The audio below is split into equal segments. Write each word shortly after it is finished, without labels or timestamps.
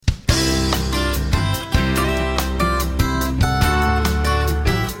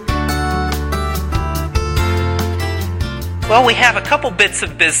Well, we have a couple bits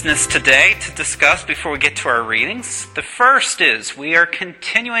of business today to discuss before we get to our readings. The first is we are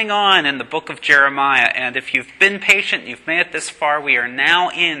continuing on in the book of Jeremiah, and if you've been patient, you've made it this far, we are now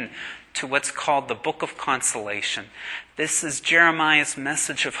in to what's called the book of consolation. This is Jeremiah's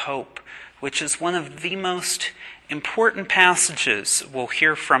message of hope, which is one of the most important passages, we'll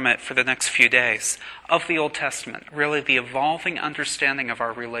hear from it for the next few days, of the Old Testament, really the evolving understanding of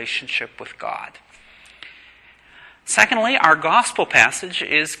our relationship with God. Secondly, our gospel passage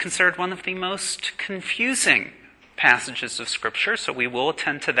is considered one of the most confusing passages of Scripture, so we will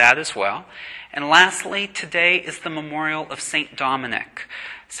attend to that as well. And lastly, today is the memorial of St. Dominic.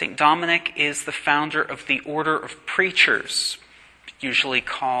 St. Dominic is the founder of the order of preachers, usually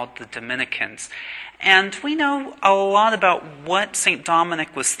called the Dominicans. And we know a lot about what St.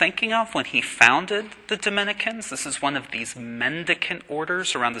 Dominic was thinking of when he founded the Dominicans. This is one of these mendicant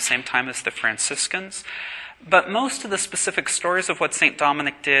orders around the same time as the Franciscans. But most of the specific stories of what St.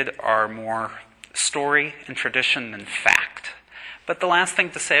 Dominic did are more story and tradition than fact. But the last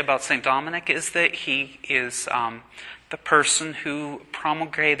thing to say about St. Dominic is that he is the person who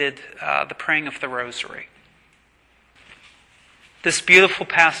promulgated the praying of the Rosary. This beautiful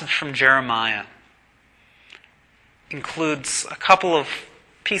passage from Jeremiah includes a couple of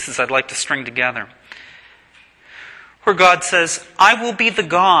pieces I'd like to string together, where God says, "I will be the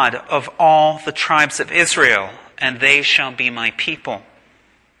God of all the tribes of Israel, and they shall be my people."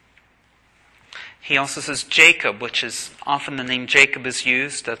 He also says Jacob, which is often the name Jacob is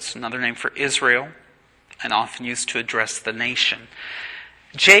used. That's another name for Israel, and often used to address the nation.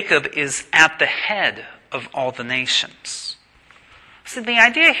 Jacob is at the head of all the nations. So the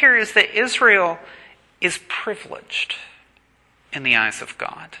idea here is that Israel is privileged in the eyes of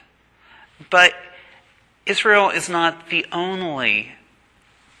God. But Israel is not the only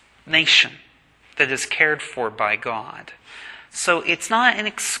nation that is cared for by God. So it's not an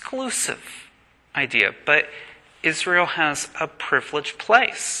exclusive idea, but Israel has a privileged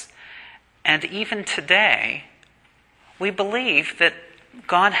place. And even today, we believe that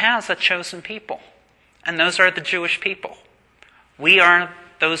God has a chosen people, and those are the Jewish people. We are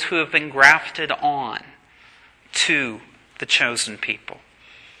those who have been grafted on to the chosen people.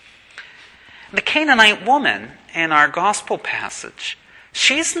 The Canaanite woman in our gospel passage,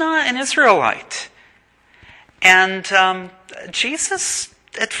 she's not an Israelite. And Jesus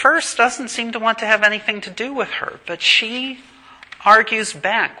at first doesn't seem to want to have anything to do with her, but she argues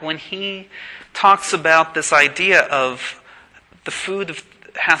back when he talks about this idea of the food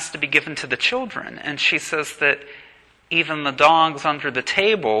has to be given to the children. And she says that even the dogs under the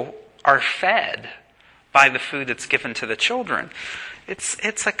table are fed by the food that's given to the children.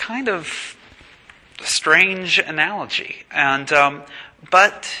 It's a kind of strange analogy.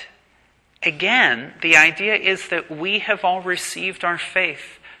 But again, the idea is that we have all received our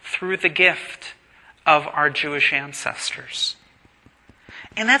faith through the gift of our Jewish ancestors.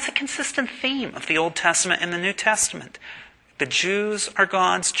 And that's a consistent theme of the Old Testament and the New Testament. The Jews are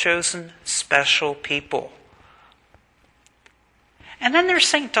God's chosen special people. And then there's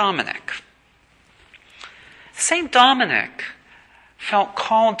St. Dominic. St. Dominic felt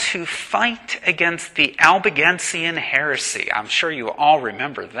called to fight against the Albigensian heresy. I'm sure you all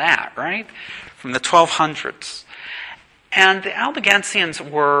remember that, right? From the 1200s. And the Albigensians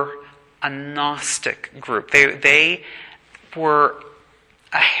were a Gnostic group. They were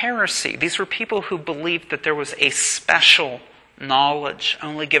a heresy. These were people who believed that there was a special knowledge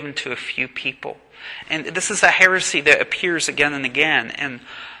only given to a few people. And this is a heresy that appears again and again in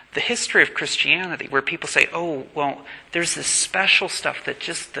the history of Christianity, where people say, oh, well, there's this special stuff that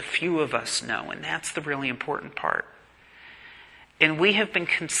just the few of us know, and that's the really important part. And we have been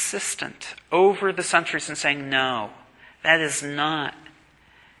consistent over the centuries in saying, no, that is not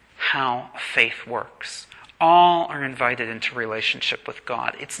how faith works. All are invited into relationship with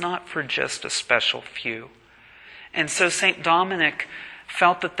God. It's not for just a special few. And so St. Dominic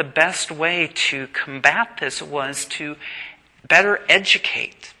felt that the best way to combat this was to better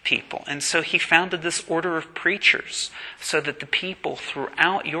educate people. And so he founded this order of preachers so that the people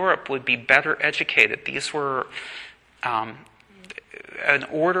throughout Europe would be better educated. These were an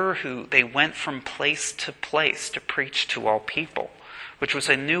order who they went from place to place to preach to all people, which was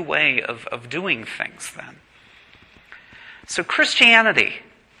a new way of doing things then. So Christianity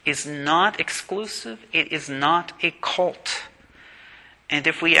is not exclusive. It is not a cult. And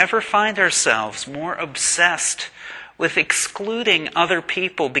if we ever find ourselves more obsessed with excluding other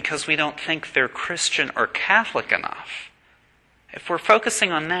people because we don't think they're Christian or Catholic enough, if we're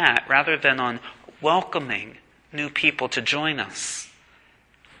focusing on that rather than on welcoming new people to join us,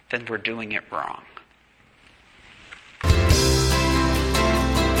 then we're doing it wrong.